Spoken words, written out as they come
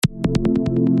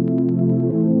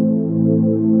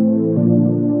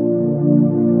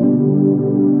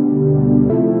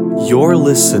You're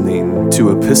listening to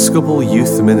Episcopal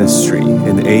Youth Ministry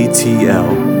in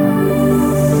ATL.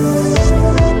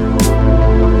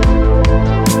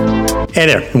 Hey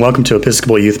there, and welcome to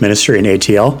Episcopal Youth Ministry in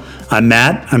ATL. I'm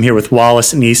Matt. I'm here with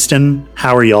Wallace and Easton.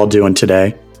 How are y'all doing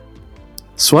today?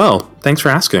 Swell. Thanks for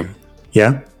asking.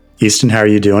 Yeah? Easton, how are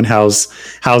you doing?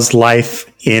 How's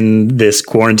life in this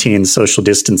quarantine social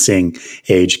distancing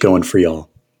age going for y'all?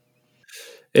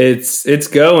 It's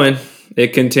going.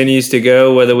 It continues to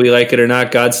go, whether we like it or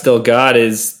not. God's still God,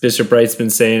 as Bishop Wright's been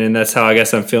saying, and that's how I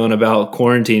guess I'm feeling about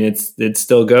quarantine. It's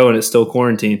still going. It's still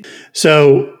quarantine.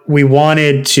 So we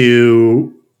wanted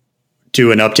to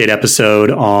do an update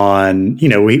episode on,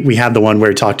 we had the one where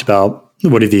we talked about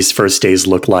what do these first days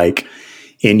look like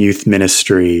in youth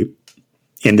ministry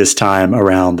in this time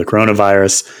around the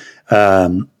coronavirus.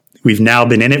 We've now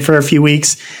been in it for a few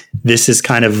weeks. This is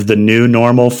kind of the new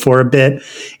normal for a bit.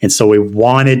 And so we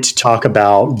wanted to talk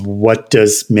about what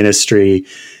does ministry,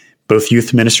 both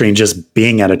youth ministry and just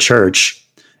being at a church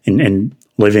and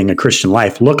living a Christian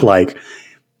life look like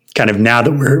kind of now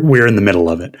that we're in the middle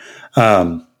of it.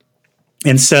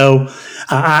 And so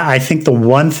I think the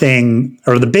one thing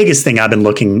or the biggest thing I've been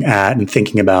looking at and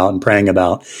thinking about and praying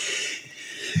about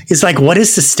is like, what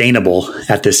is sustainable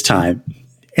at this time?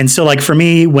 And so like for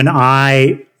me, when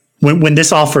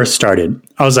this all first started,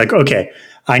 I was like, okay,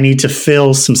 I need to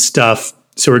fill some stuff.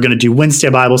 So we're going to do Wednesday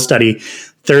Bible study,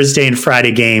 Thursday and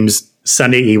Friday games,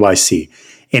 Sunday EYC.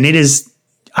 And it is,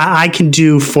 I can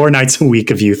do 4 nights a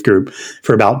week of youth group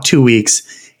for about 2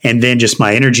 weeks. And then just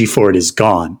my energy for it is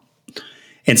gone.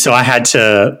 And so I had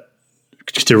to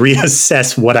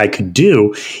reassess what I could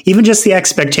do, even just the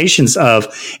expectations of,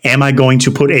 am I going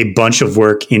to put a bunch of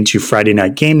work into Friday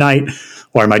night game night?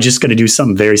 Or am I just going to do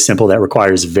something very simple that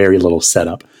requires very little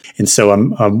setup? And so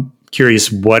I'm curious,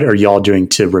 what are y'all doing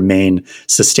to remain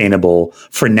sustainable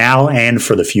for now and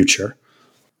for the future?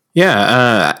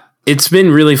 Yeah, it's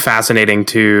been really fascinating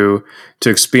to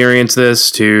experience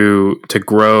this, to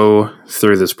grow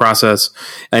through this process.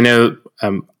 I know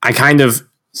I kind of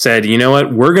said, you know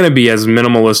what, we're going to be as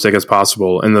minimalistic as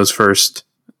possible in those first,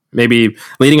 maybe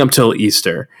leading up till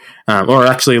Easter, or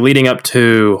actually leading up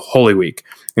to Holy Week.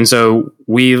 And so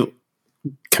we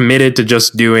committed to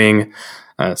just doing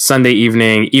Sunday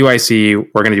evening EYC.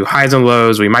 We're going to do highs and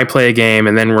lows. We might play a game,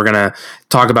 and then we're going to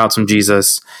talk about some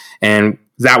Jesus. And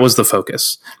that was the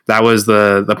focus. That was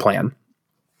the plan.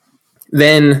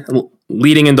 Then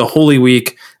leading into Holy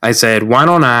Week, I said, why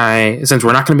don't I, since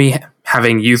we're not going to be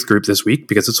having youth group this week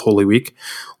because it's Holy Week,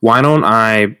 why don't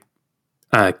I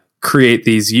create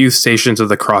these youth Stations of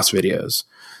the Cross videos?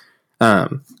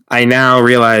 I now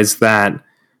realize that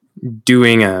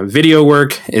doing video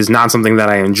work is not something that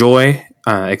I enjoy,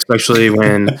 especially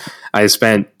when I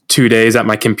spent 2 days at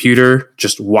my computer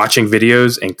just watching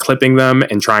videos and clipping them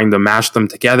and trying to mash them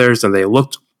together so they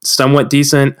looked somewhat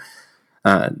decent.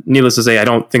 Needless to say, I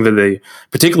don't think that they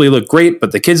particularly look great,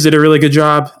 but the kids did a really good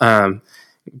job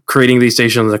creating these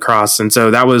Stations across, and so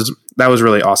that was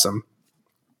really awesome.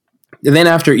 And then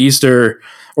after Easter,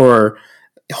 or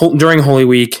during Holy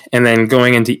Week, and then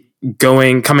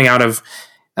coming out of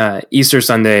Easter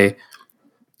Sunday,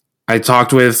 I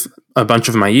talked with a bunch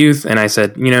of my youth and I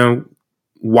said,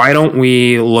 why don't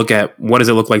we look at what does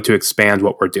it look like to expand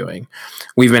what we're doing?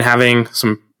 We've been having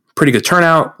some pretty good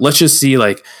turnout. Let's just see,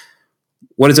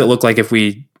 what does it look like if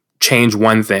we change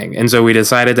one thing? And so we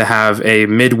decided to have a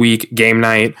midweek game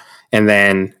night and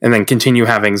then continue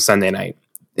having Sunday night.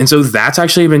 And so that's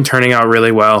actually been turning out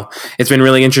really well. It's been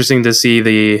really interesting to see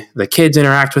the kids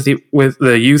interact with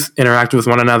the youth interact with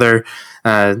one another,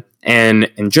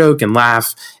 and joke and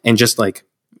laugh and just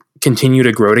continue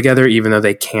to grow together, even though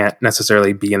they can't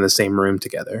necessarily be in the same room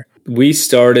together. We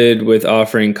started with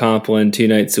offering Compline 2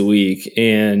 nights a week,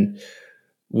 and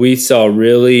we saw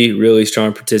really, really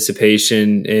strong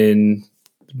participation in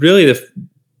really the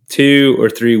 2 or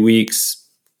 3 weeks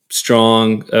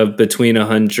strong of between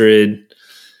 100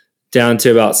 down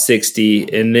to about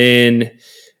 60. And then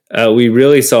we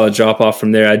really saw a drop off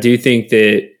from there. I do think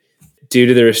that due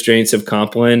to the restraints of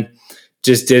Compline,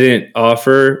 just didn't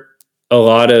offer a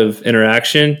lot of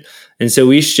interaction. And so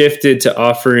we shifted to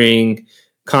offering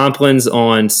Complines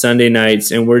on Sunday nights,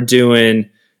 and we're doing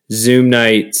Zoom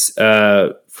nights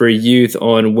for youth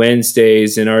on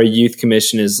Wednesdays. And our youth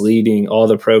commission is leading all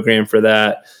the program for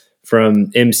that, from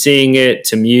emceeing it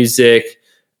to music.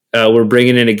 We're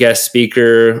bringing in a guest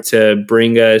speaker to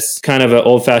bring us kind of an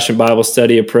old-fashioned Bible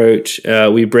study approach.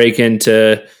 We break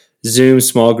into Zoom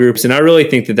small groups, and I really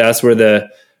think that that's where the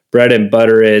bread and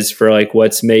butter is for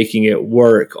what's making it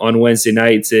work on Wednesday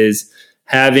nights, is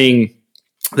having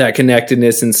that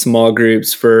connectedness in small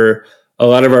groups for a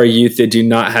lot of our youth that do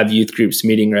not have youth groups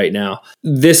meeting right now.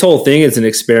 This whole thing is an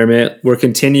experiment. We're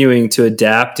continuing to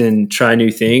adapt and try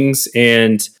new things.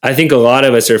 And I think a lot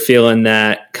of us are feeling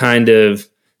that kind of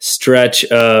stretch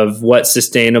of what's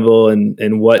sustainable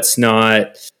and what's not.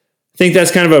 I think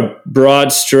that's kind of a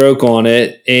broad stroke on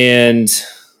it. And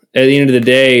at the end of the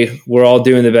day, we're all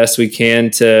doing the best we can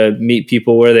to meet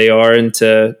people where they are and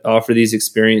to offer these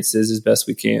experiences as best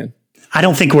we can. I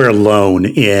don't think we're alone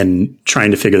in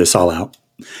trying to figure this all out,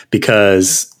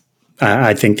 because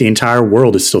I think the entire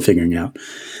world is still figuring out.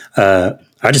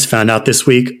 I just found out this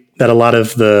week that a lot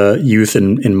of the youth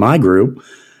in my group,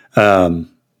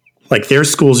 like their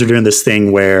schools are doing this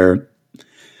thing where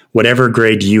whatever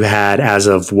grade you had as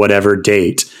of whatever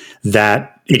date,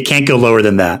 that it can't go lower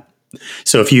than that.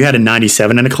 So if you had a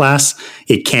 97 in a class,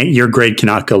 your grade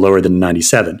cannot go lower than a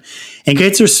 97. And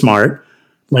kids are smart.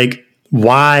 Like,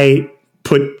 why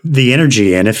put the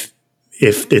energy in if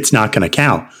it's not going to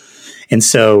count? And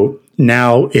so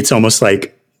now it's almost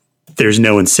like there's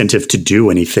no incentive to do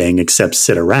anything except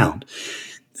sit around.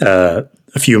 A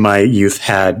few of my youth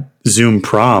had Zoom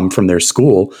prom from their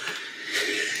school.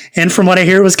 And from what I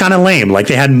hear, it was kind of lame. Like,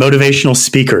 they had motivational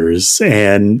speakers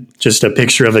and just a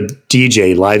picture of a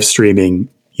DJ live streaming,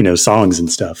 songs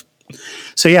and stuff.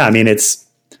 So yeah, I mean,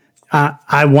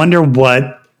 I wonder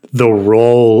what the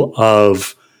role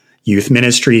of youth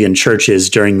ministry and churches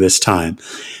during this time,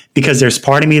 because there's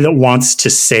part of me that wants to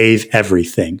save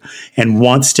everything and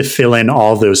wants to fill in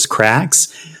all those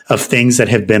cracks of things that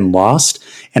have been lost.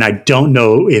 And I don't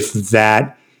know if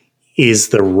that is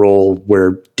the role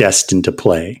we're destined to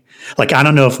play. Like, I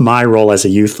don't know if my role as a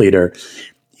youth leader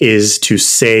is to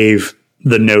save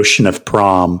the notion of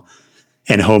prom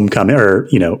and homecoming or,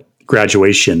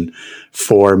 graduation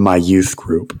for my youth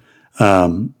group.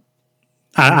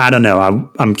 I don't know.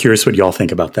 I'm curious what y'all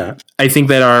think about that. I think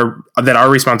that our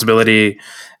responsibility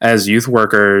as youth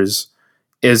workers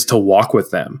is to walk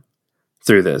with them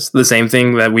through this. The same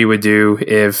thing that we would do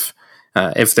if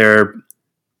their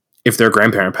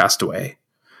grandparent passed away,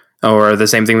 or the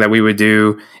same thing that we would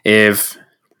do if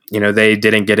they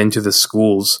didn't get into the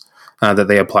schools that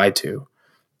they applied to.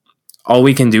 All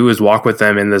we can do is walk with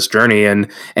them in this journey and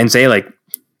say, I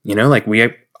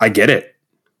get it.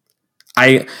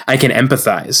 I can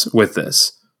empathize with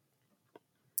this.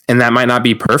 And that might not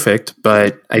be perfect,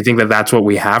 but I think that that's what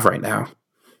we have right now.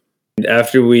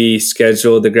 After we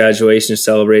scheduled the graduation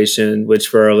celebration, which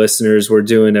for our listeners, we're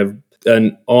doing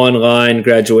an online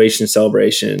graduation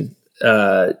celebration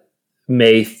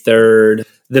May 3rd.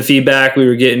 The feedback we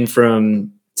were getting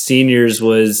from seniors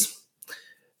was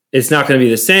it's not going to be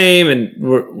the same, and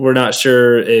we're not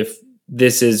sure if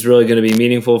this is really going to be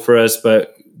meaningful for us,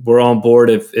 but we're on board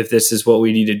if this is what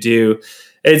we need to do.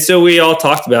 And so we all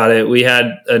talked about it. We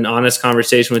had an honest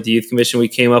conversation with the Youth Commission. We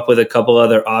came up with a couple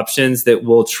other options that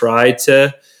we'll try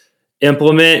to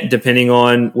implement depending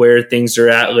on where things are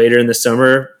at later in the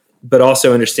summer, but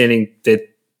also understanding that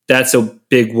that's a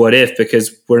big what if,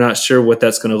 because we're not sure what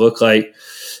that's going to look like.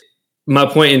 My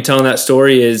point in telling that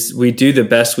story is we do the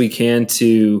best we can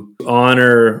to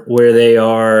honor where they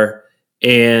are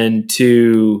and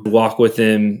to walk with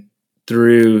them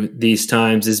through these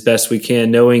times as best we can,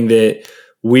 knowing that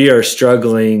we are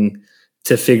struggling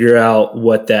to figure out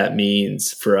what that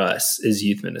means for us as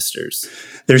youth ministers.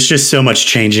 There's just so much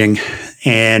changing,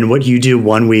 and what you do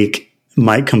one week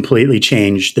might completely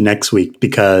change the next week,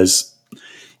 because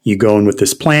you go in with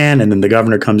this plan and then the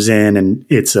governor comes in and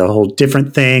it's a whole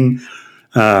different thing.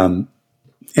 And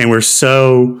we're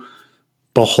so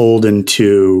beholden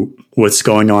to what's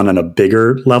going on a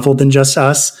bigger level than just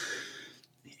us.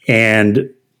 And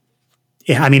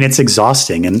I mean, it's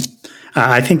exhausting. And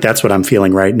I think that's what I'm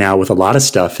feeling right now with a lot of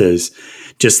stuff, is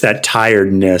just that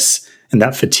tiredness and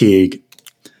that fatigue.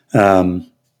 And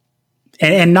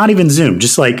not even Zoom,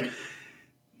 just like,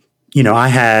 I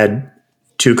had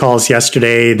 2 calls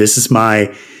yesterday. This is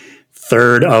my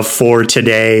 3rd of 4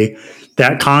 today.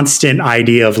 That constant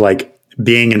idea of like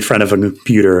being in front of a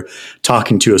computer,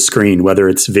 talking to a screen, whether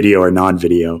it's video or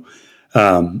non-video,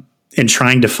 and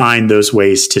trying to find those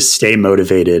ways to stay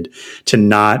motivated, to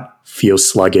not feel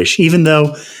sluggish, even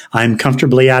though I'm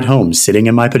comfortably at home, sitting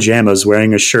in my pajamas,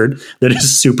 wearing a shirt that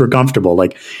is super comfortable.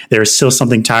 Like, there's still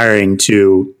something tiring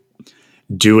to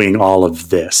doing all of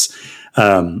this.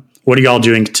 What are y'all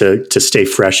doing to stay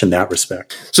fresh in that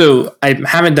respect? So I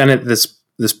haven't done it this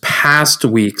past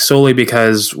week solely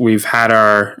because we've had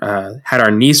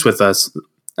our niece with us,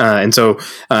 and so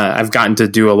I've gotten to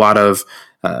do a lot of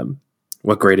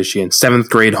what grade is she in? 7th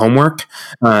grade homework.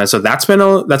 So that's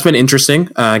been interesting.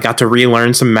 I got to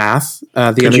relearn some math.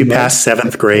 Could you pass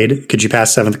 7th grade? Could you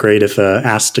pass 7th grade if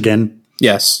asked again?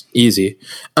 Yes, easy.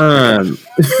 But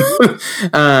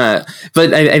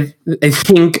I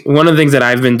think one of the things that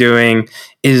I've been doing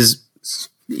is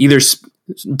either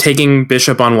taking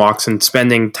Bishop on walks and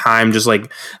spending time, just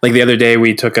like the other day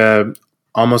we took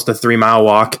almost a 3-mile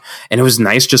walk, and it was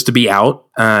nice just to be out.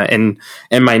 And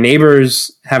my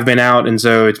neighbors have been out, and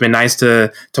so it's been nice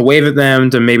to wave at them,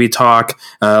 to maybe talk.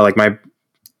 The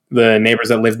neighbors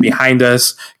that lived behind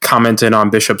us commented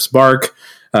on Bishop's bark,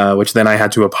 which then I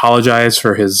had to apologize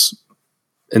for his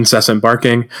incessant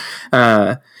barking.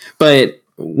 But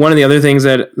one of the other things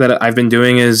that I've been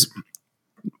doing is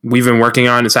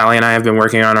Sally and I have been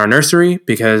working on our nursery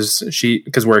because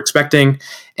we're expecting.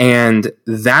 And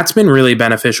that's been really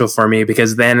beneficial for me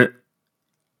because then,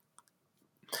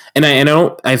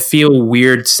 I feel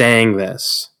weird saying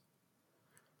this,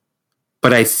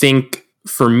 but I think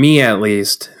for me at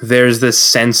least, there's this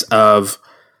sense of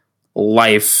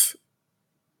life.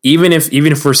 Even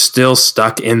if we're still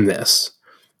stuck in this,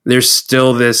 there's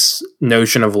still this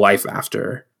notion of life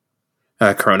after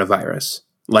coronavirus,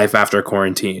 life after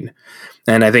quarantine.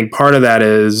 And I think part of that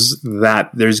is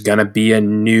that there's going to be a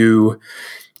new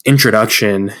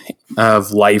introduction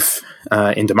of life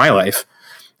into my life.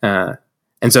 And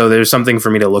so there's something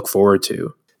for me to look forward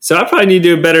to. So I probably need to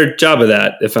do a better job of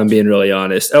that, if I'm being really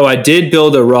honest. Oh, I did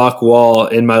build a rock wall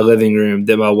in my living room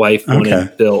that my wife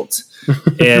wanted built.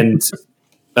 And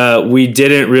we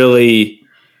didn't really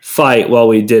fight while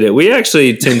we did it. We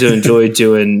actually tend to enjoy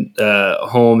doing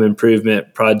home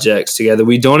improvement projects together.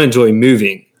 We don't enjoy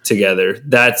moving together.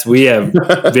 We have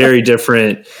very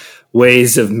different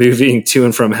ways of moving to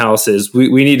and from houses.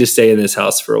 We need to stay in this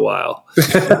house for a while.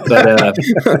 But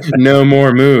no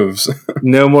more moves.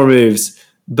 No more moves.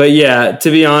 But yeah, to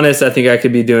be honest, I think I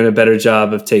could be doing a better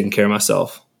job of taking care of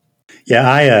myself. Yeah,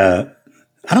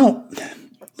 I don't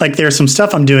like, there's some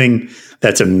stuff I'm doing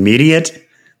that's immediate,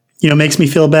 makes me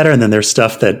feel better. And then there's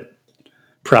stuff that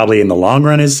probably in the long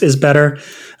run is better.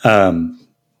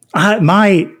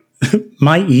 My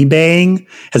eBaying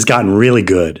has gotten really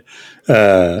good.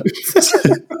 Like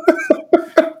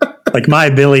my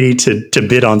ability to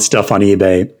bid on stuff on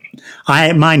eBay. My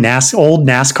old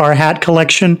NASCAR hat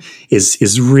collection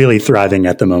is really thriving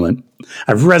at the moment.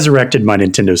 I've resurrected my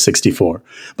Nintendo 64,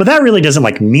 but that really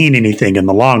doesn't mean anything in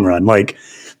the long run.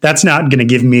 That's not going to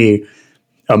give me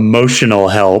emotional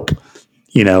help,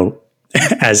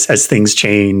 as things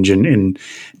change and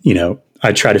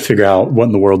I try to figure out what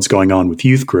in the world's going on with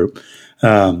youth group.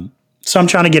 So I'm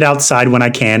trying to get outside when I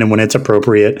can and when it's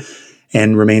appropriate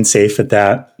and remain safe at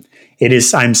that.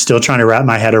 I'm still trying to wrap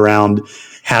my head around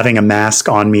having a mask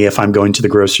on me if I'm going to the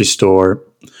grocery store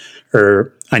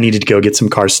or I needed to go get some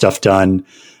car stuff done.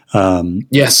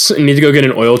 Yes, I need to go get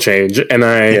an oil change, and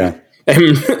I'm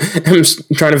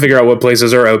trying to figure out what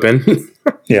places are open.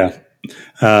 Yeah.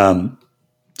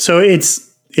 So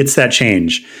it's that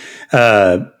change.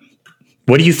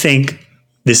 What do you think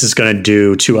this is going to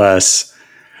do to us?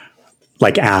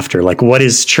 After, what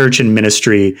is church and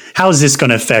ministry? How is this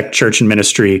going to affect church and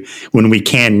ministry when we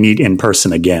can meet in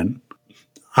person again?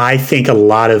 I think a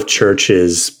lot of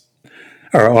churches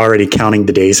are already counting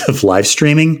the days of live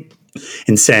streaming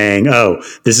and saying, oh,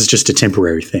 this is just a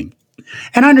temporary thing.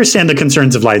 And I understand the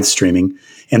concerns of live streaming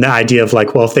and the idea of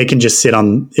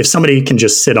if somebody can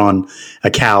just sit on a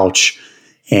couch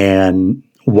and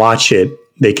watch it,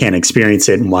 they can't experience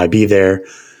it, and why be there?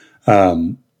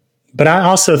 But I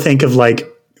also think of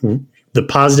the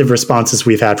positive responses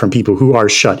we've had from people who are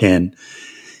shut in.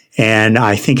 And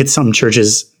I think it's something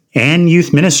churches and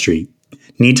youth ministry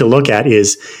need to look at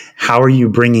is how are you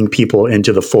bringing people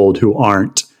into the fold who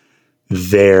aren't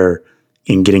there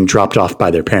and getting dropped off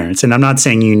by their parents? And I'm not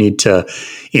saying you need to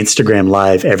Instagram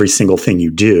live every single thing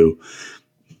you do,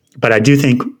 but I do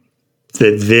think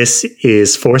that this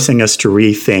is forcing us to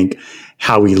rethink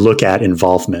how we look at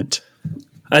involvement.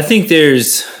 I think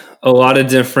there's a lot of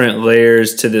different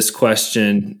layers to this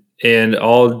question, and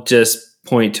I'll just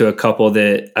point to a couple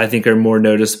that I think are more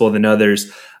noticeable than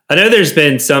others. I know there's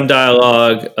been some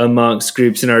dialogue amongst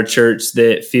groups in our church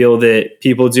that feel that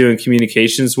people doing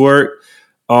communications work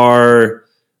are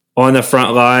on the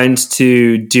front lines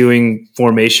to doing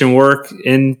formation work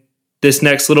in this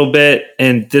next little bit.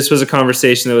 And this was a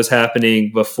conversation that was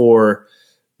happening before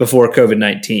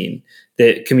COVID-19,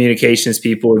 that communications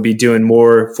people would be doing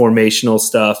more formational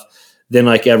stuff than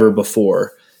ever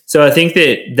before. So I think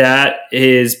that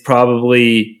is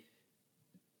probably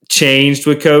changed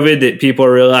with COVID, that people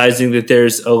are realizing that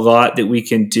there's a lot that we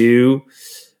can do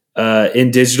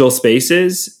in digital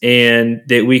spaces and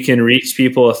that we can reach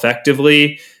people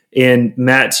effectively. And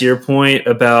Matt, to your point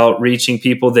about reaching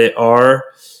people that are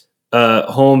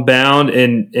homebound,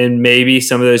 and maybe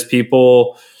some of those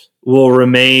people will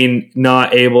remain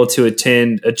not able to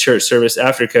attend a church service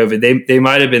after COVID. They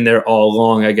might have been there all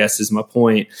along, I guess is my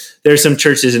point. There are some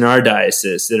churches in our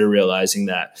diocese that are realizing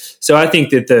that. So I think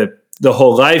that the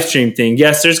whole live stream thing,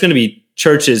 yes, there's going to be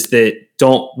churches that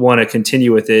don't want to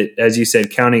continue with it, as you said,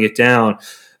 counting it down.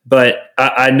 But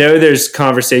I know there's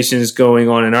conversations going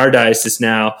on in our diocese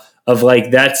now of like,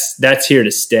 that's here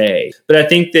to stay. But I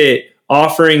think that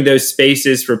offering those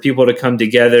spaces for people to come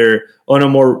together on a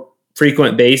more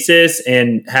frequent basis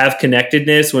and have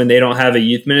connectedness when they don't have a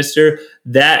youth minister,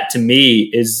 that to me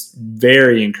is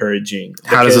very encouraging.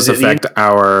 How does this affect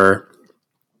our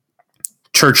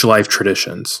church life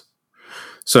traditions?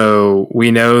 So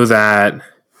we know that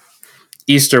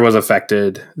Easter was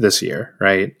affected this year,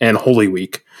 right? And Holy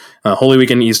Week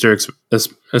and Easter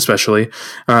especially,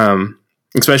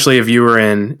 especially if you were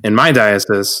in my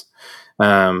diocese,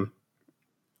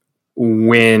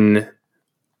 when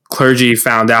clergy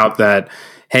found out that,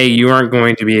 hey, you aren't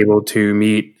going to be able to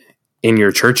meet in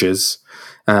your churches,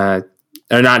 or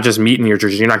not just meet in your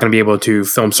churches, you're not going to be able to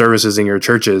film services in your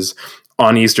churches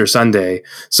on Easter Sunday.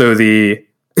 So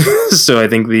I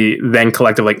think the then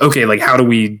collective, like, okay, like, how do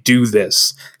we do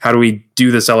this? How do we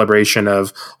do the celebration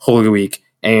of Holy Week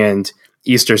and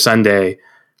Easter Sunday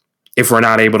if we're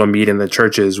not able to meet in the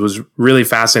churches? Was really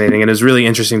fascinating. And it was really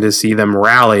interesting to see them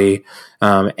rally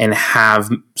and have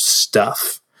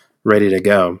stuff ready to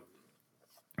go.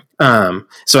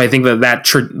 So I think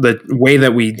the way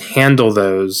that we handle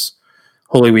those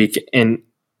Holy Week and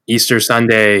Easter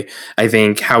Sunday, I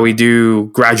think how we do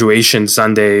graduation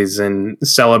Sundays and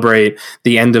celebrate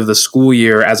the end of the school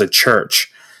year as a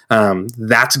church,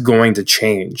 that's going to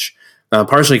change.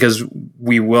 Partially because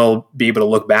we will be able to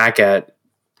look back at,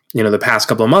 the past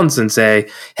couple of months and say,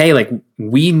 hey, like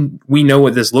we know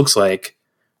what this looks like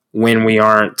when we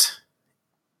aren't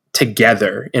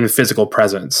together in physical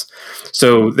presence.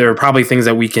 So there are probably things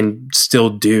that we can still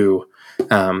do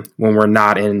when we're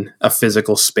not in a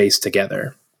physical space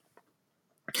together.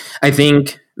 I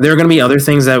think there are going to be other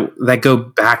things that go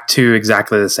back to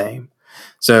exactly the same.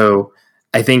 So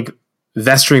I think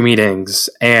vestry meetings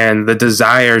and the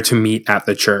desire to meet at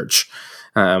the church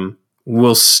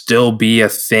will still be a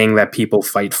thing that people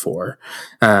fight for.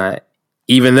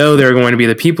 Even though there are going to be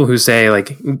the people who say,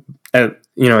 like, at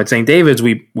St. David's,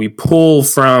 we pull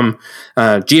from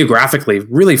geographically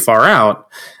really far out,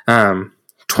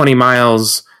 20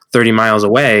 miles, 30 miles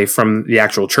away from the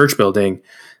actual church building.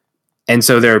 And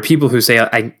so there are people who say,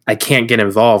 I can't get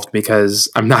involved because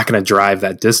I'm not going to drive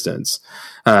that distance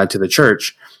to the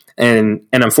church. And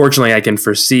unfortunately, I can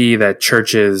foresee that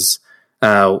churches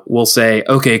will say,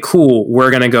 okay, cool, we're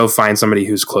going to go find somebody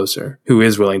who's closer, who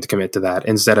is willing to commit to that,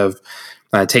 instead of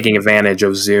taking advantage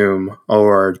of Zoom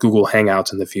or Google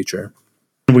Hangouts in the future.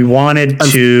 We wanted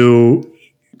to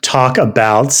talk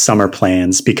about summer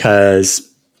plans because,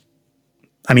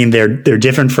 I mean, they're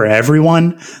different for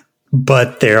everyone,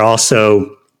 but they're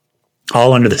also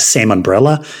all under the same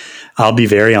umbrella. I'll be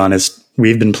very honest.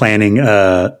 We've been planning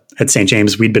at St.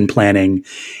 James, we'd been planning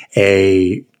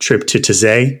a trip to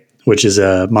Taizé, which is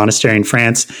a monastery in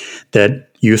France that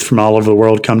youth from all over the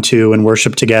world come to and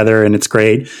worship together. And it's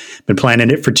great. Been planning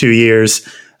it for 2 years.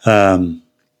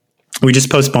 We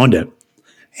just postponed it.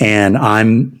 And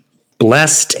I'm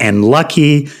blessed and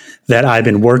lucky that I've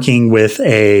been working with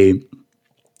a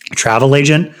travel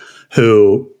agent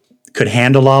who could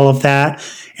handle all of that.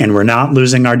 And we're not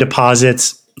losing our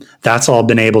deposits. That's all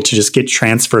been able to just get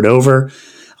transferred over.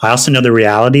 I also know the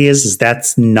reality is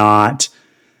that's not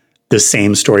the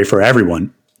same story for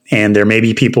everyone. And there may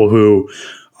be people who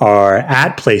are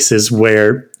at places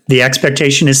where the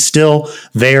expectation is still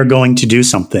they are going to do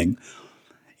something.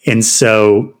 And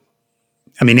so,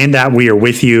 I mean, in that we are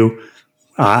with you.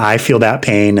 I feel that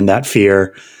pain and that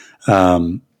fear.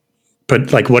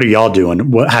 But like, what are y'all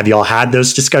doing? Have y'all had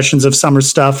those discussions of summer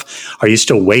stuff? Are you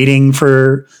still waiting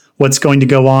for what's going to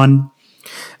go on?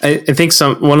 I think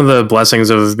one of the blessings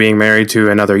of being married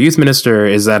to another youth minister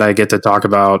is that I get to talk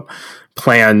about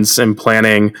plans and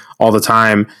planning all the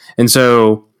time. And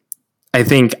so I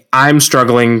think I'm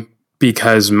struggling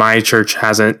because my church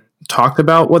hasn't talked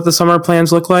about what the summer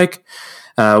plans look like.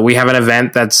 We have an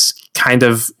event that's kind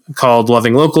of called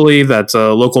Loving Locally. That's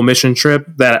a local mission trip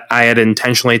that I had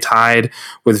intentionally tied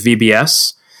with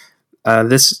VBS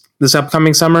this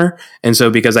upcoming summer. And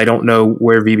so because I don't know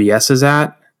where VBS is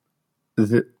at,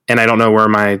 and I don't know where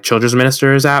my children's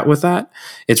minister is at with that,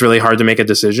 it's really hard to make a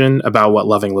decision about what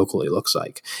Loving Locally looks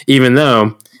like. Even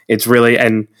though it's really,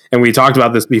 and we talked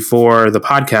about this before the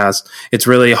podcast, it's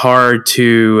really hard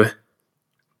to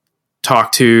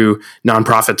talk to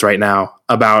nonprofits right now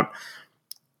about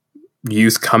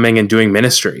youth coming and doing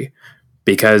ministry,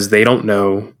 because they don't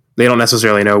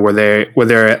necessarily know where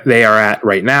they are at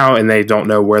right now, and they don't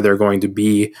know where they're going to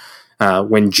be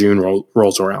when June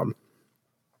rolls around.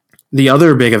 The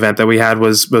other big event that we had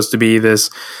was supposed to be this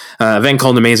event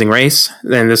called Amazing Race,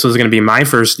 and this was going to be my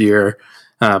first year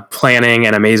planning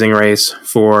an Amazing Race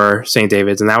for St.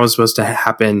 David's, and that was supposed to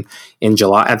happen in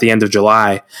July, at the end of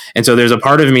July. And so there's a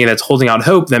part of me that's holding out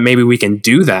hope that maybe we can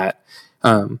do that.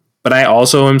 But I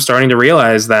also am starting to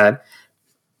realize that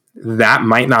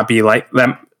might not be like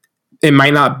that. It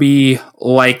might not be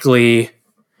likely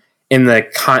in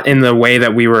the way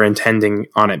that we were intending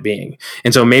on it being.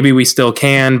 And so maybe we still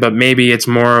can, but maybe it's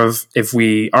more of, if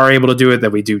we are able to do it,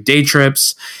 that we do day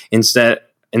trips instead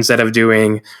of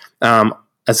doing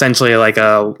essentially like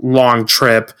a long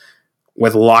trip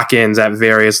with lock-ins at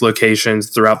various locations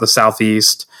throughout the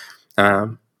Southeast.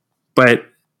 But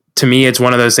to me, it's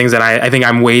one of those things that I think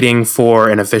I'm waiting for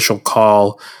an official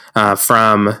call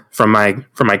from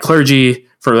my clergy,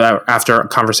 after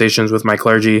conversations with my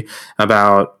clergy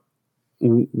about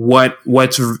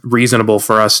what's reasonable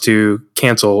for us to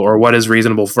cancel, or what is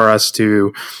reasonable for us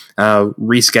to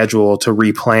reschedule, to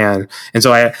replan. And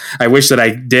so I wish that I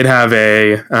did have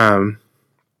a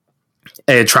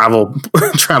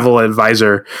travel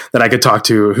advisor that I could talk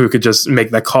to, who could just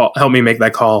help me make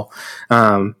that call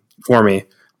for me.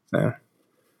 So.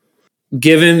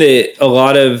 Given that a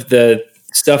lot of the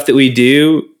stuff that we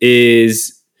do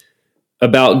is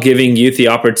about giving youth the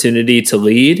opportunity to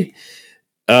lead,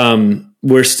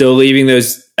 we're still leaving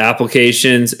those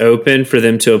applications open for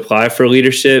them to apply for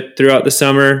leadership throughout the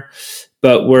summer.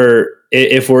 But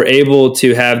if we're able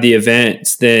to have the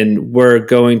events, then we're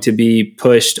going to be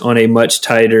pushed on a much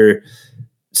tighter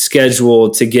schedule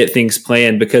to get things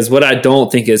planned. Because what I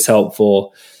don't think is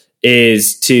helpful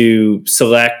is to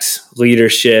select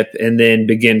leadership and then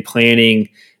begin planning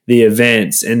the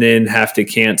events and then have to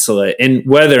cancel it. And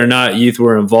whether or not youth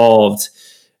were involved,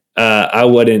 I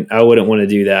wouldn't want to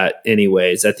do that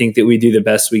anyways. I think that we do the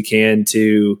best we can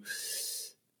to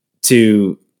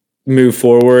move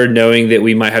forward, knowing that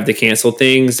we might have to cancel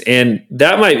things. And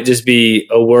that might just be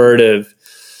a word of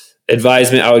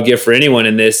advisement I would give for anyone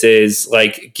in this, is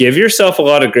like, give yourself a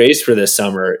lot of grace for this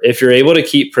summer. If you're able to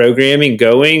keep programming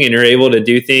going and you're able to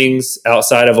do things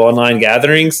outside of online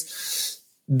gatherings,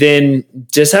 then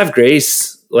just have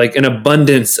grace, like an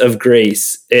abundance of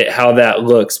grace at how that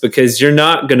looks, because you're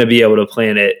not going to be able to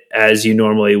plan it as you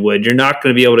normally would. You're not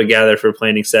going to be able to gather for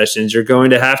planning sessions. You're going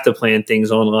to have to plan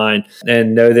things online,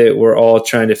 and know that we're all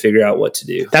trying to figure out what to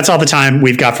do. That's all the time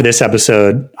we've got for this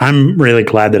episode. I'm really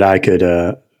glad that I could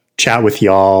chat with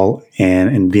y'all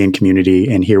and be in community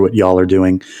and hear what y'all are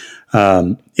doing.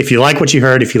 If you like what you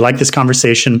heard, if you like this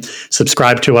conversation,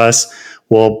 subscribe to us.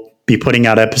 We'll be putting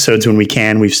out episodes when we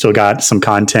can. We've still got some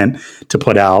content to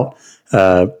put out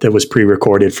that was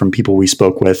pre-recorded from people we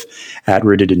spoke with at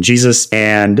Rooted in Jesus.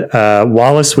 And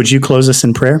Wallace, would you close us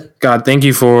in prayer? God, thank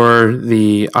you for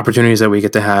the opportunities that we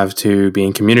get to have to be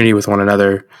in community with one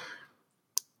another.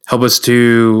 Help us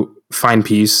to find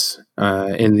peace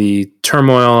in the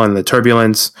turmoil and the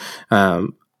turbulence.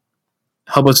 Help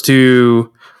us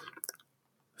to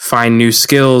find new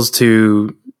skills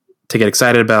to get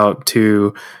excited about,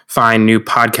 to find new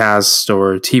podcasts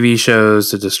or TV shows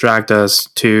to distract us,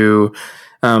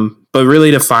 but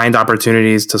really to find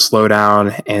opportunities to slow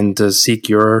down and to seek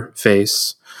your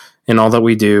face in all that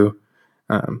we do.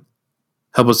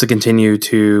 Help us to continue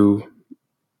to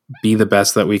be the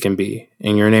best that we can be.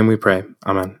 In your name we pray.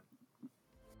 Amen.